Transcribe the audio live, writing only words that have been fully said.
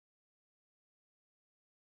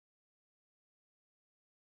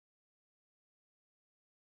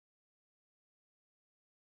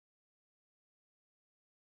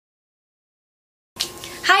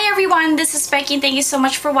Hi everyone, this is Becky and thank you so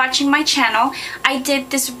much for watching my channel. I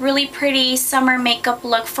did this really pretty summer makeup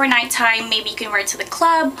look for nighttime. Maybe you can wear it to the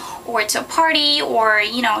club or to a party or,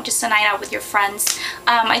 you know, just a night out with your friends.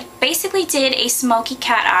 I basically did a smoky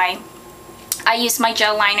cat eye. I used my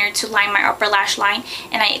gel liner to line my upper lash line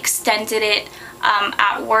and I extended it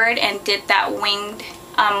outward and did that winged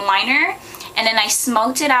liner. And then I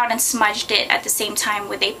smoked it out and smudged it at the same time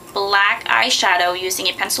with a black eyeshadow using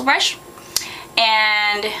a pencil brush.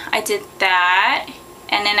 And I did that,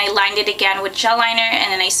 and then I lined it again with gel liner, and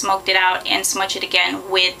then I smoked it out and smudged it again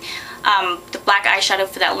with the black eyeshadow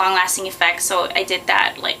for that long-lasting effect. So I did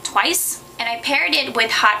that like twice, and I paired it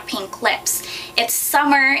with hot pink lips. It's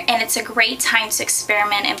summer and it's a great time to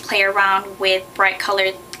experiment and play around with bright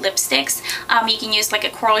colored lipsticks. You can use like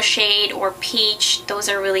a coral shade or peach. Those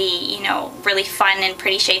are really, you know, really fun and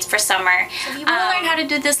pretty shades for summer. So if you want to learn how to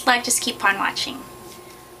do this look, just keep on watching.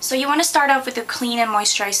 So you want to start off with a clean and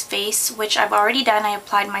moisturized face, which I've already done. I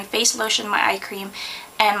applied my face lotion, my eye cream,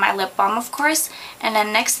 and my lip balm, of course. And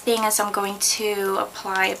then next thing is I'm going to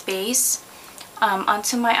apply a base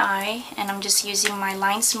onto my eye, and I'm just using my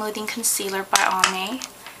Line Smoothing Concealer by Almay.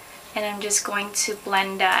 And I'm just going to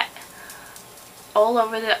blend that all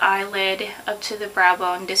over the eyelid up to the brow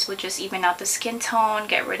bone. This will just even out the skin tone,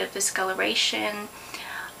 get rid of discoloration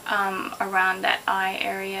around that eye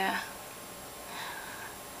area.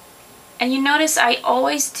 And you notice I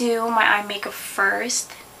always do my eye makeup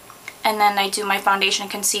first and then I do my foundation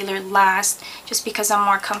and concealer last, just because I'm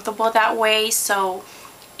more comfortable that way. So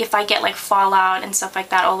if I get like fallout and stuff like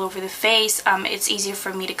that all over the face, it's easier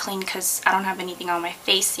for me to clean because I don't have anything on my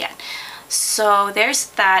face yet. So there's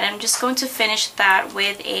that. I'm just going to finish that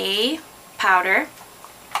with a powder.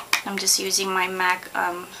 I'm just using my MAC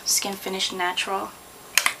Skin Finish Natural.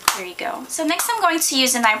 There you go. So next I'm going to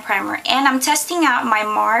use an eye primer, and I'm testing out my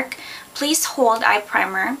MARC Please Hold Eye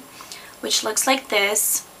Primer, which looks like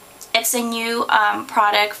this. It's a new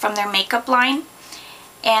product from their makeup line,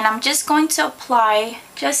 and I'm just going to apply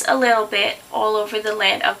just a little bit all over the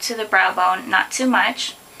lid up to the brow bone, not too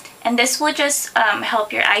much. And this will just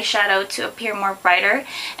help your eyeshadow to appear more brighter,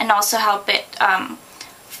 and also help it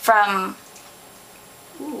from...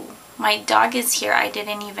 Ooh, my dog is here, I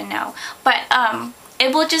didn't even know. But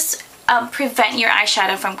it will just prevent your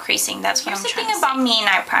eyeshadow from creasing. That's what I'm trying to say. Here's the thing about me and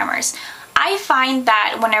eye primers. I find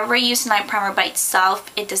that whenever I use an eye primer by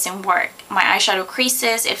itself, it doesn't work. My eyeshadow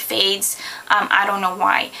creases, it fades. I don't know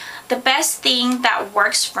why. The best thing that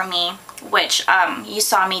works for me, which you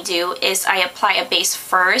saw me do, is I apply a base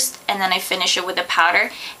first and then I finish it with a powder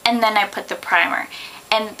and then I put the primer.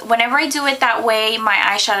 And whenever I do it that way, my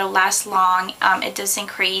eyeshadow lasts long, it doesn't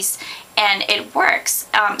crease, and it works.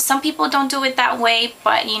 Some people don't do it that way,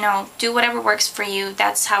 but you know, do whatever works for you.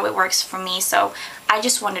 That's how it works for me, so I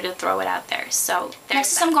just wanted to throw it out there. So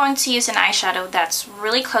next I'm going to use an eyeshadow that's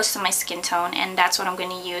really close to my skin tone, and that's what I'm going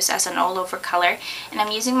to use as an all-over color. And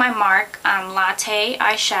I'm using my MARC Latte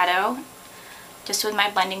eyeshadow, just with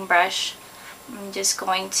my blending brush. I'm just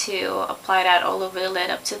going to apply that all over the lid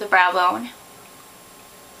up to the brow bone.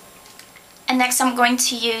 And next I'm going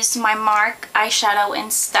to use my MARC eyeshadow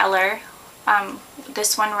in Stellar,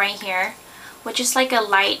 this one right here, which is like a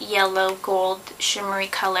light yellow gold shimmery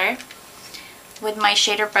color, with my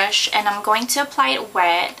shader brush, and I'm going to apply it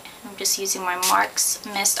wet. I'm just using my MARC's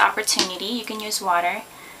Mist Opportunity. You can use water.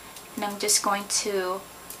 And I'm just going to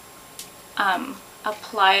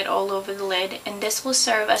apply it all over the lid, and this will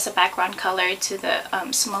serve as a background color to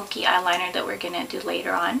the smoky eyeliner that we're going to do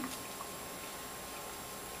later on.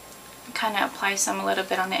 Kind of apply some a little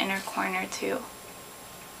bit on the inner corner too,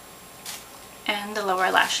 and the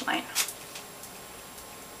lower lash line.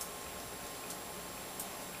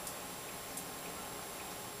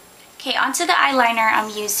 Okay, onto the eyeliner.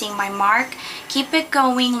 I'm using my MARC Keep It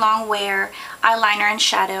Going Long Wear eyeliner and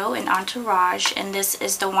shadow in Entourage, and this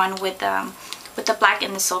is the one with the black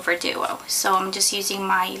and the silver duo. So I'm just using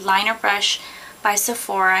my liner brush by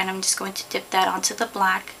Sephora, and I'm just going to dip that onto the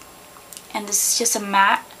black, and this is just a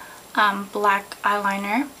matte black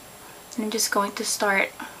eyeliner, and I'm just going to start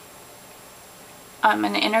in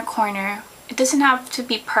the inner corner. It doesn't have to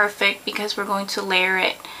be perfect because we're going to layer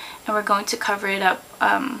it and we're going to cover it up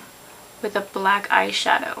with a black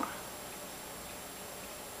eyeshadow.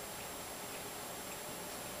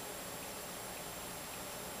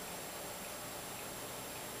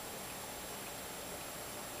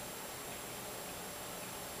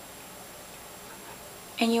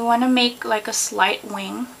 And you want to make like a slight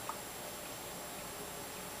wing.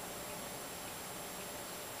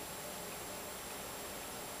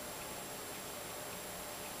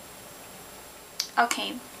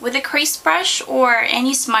 Okay, with a crease brush or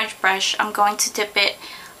any smudge brush, I'm going to dip it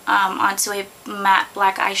onto a matte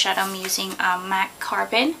black eyeshadow. I'm using MAC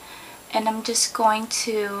Carbon, and I'm just going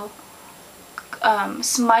to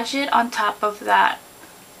smudge it on top of that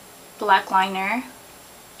black liner,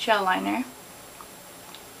 gel liner,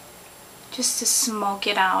 just to smoke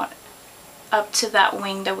it out up to that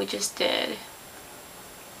wing that we just did.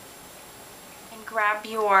 And grab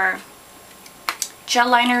your gel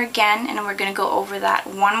liner again, and we're going to go over that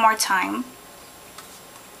one more time.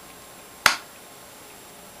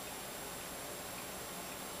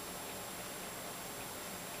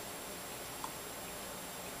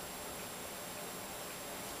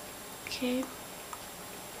 Okay.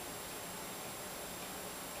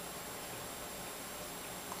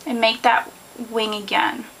 And make that wing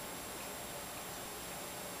again.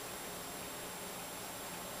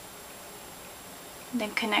 And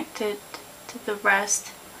then connect it to the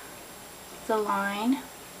rest of the line.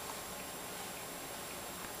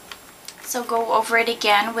 So go over it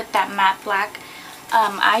again with that matte black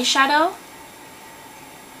eyeshadow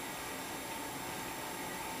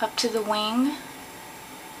up to the wing,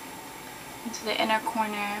 into the inner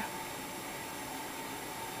corner.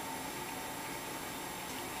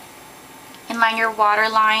 And line your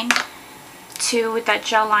waterline too with that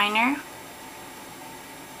gel liner.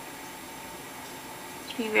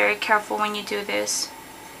 Be very careful when you do this.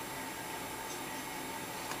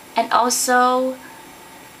 And also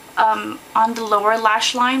on the lower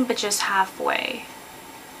lash line, but just halfway.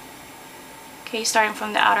 Okay, starting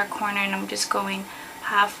from the outer corner, and I'm just going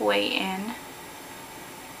halfway in.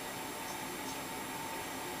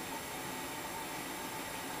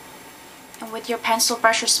 And with your pencil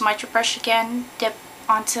brush or smudger brush again, dip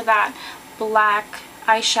onto that black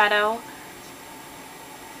eyeshadow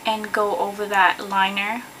and go over that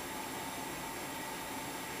liner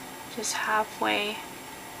just halfway.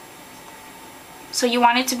 So you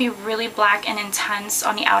want it to be really black and intense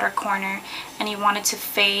on the outer corner, and you want it to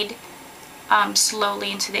fade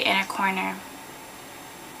slowly into the inner corner.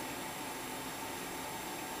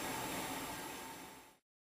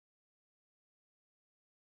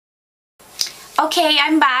 Okay,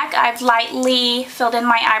 I'm back. I've lightly filled in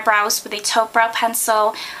my eyebrows with a taupe brow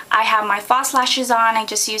pencil. I have my false lashes on. I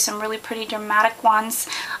just used some really pretty dramatic ones.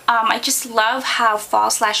 I just love how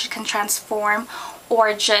false lashes can transform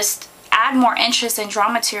or just add more interest and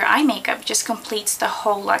drama to your eye makeup. It just completes the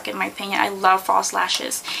whole look, in my opinion. I love false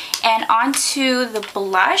lashes. And onto the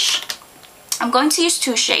blush, I'm going to use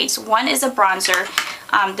two shades. One is a bronzer.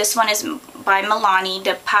 This one is by Milani,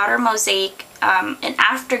 the Powder Mosaic, an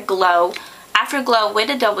Afterglow with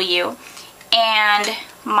a W. And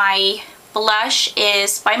my blush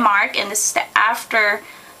is by Marc, and this is the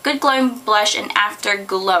Good Glowing Blush and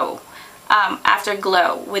Afterglow.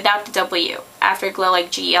 Afterglow without the W. Afterglow,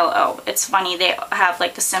 like G-L-O. It's funny, they have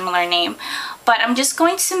like the similar name. But I'm just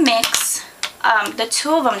going to mix the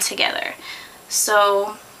two of them together.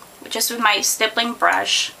 So just with my stippling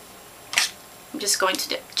brush, I'm just going to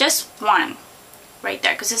dip just one right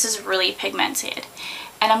there, because this is really pigmented.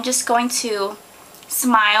 And I'm just going to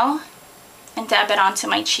smile and dab it onto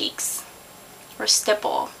my cheeks, or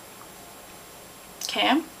stipple.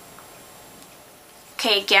 Okay.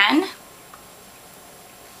 Okay, again.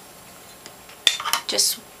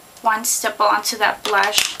 Just one stipple onto that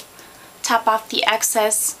blush, tap off the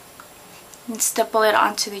excess, and stipple it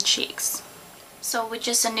onto the cheeks. So with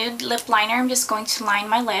just a nude lip liner, I'm just going to line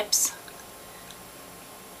my lips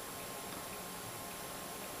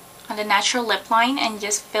on the natural lip line and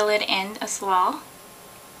just fill it in as well.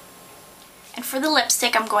 And for the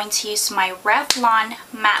lipstick, I'm going to use my Revlon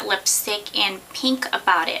matte lipstick in Pink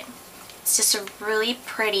About It. It's just a really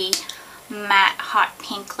pretty matte hot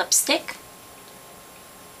pink lipstick.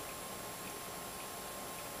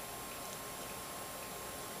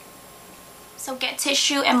 So get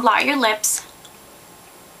tissue and blot your lips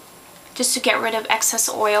just to get rid of excess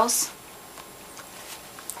oils,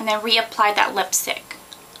 and then reapply that lipstick.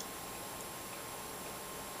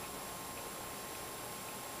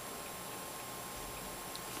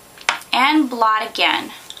 And blot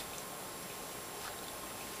again.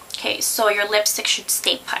 Okay, so your lipstick should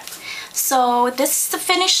stay put. So this is the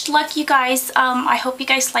finished look, you guys. I hope you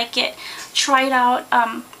guys like it. Try it out.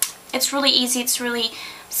 It's really easy. It's really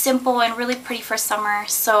simple and really pretty for summer.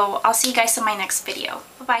 So I'll see you guys in my next video.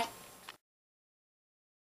 Bye-bye.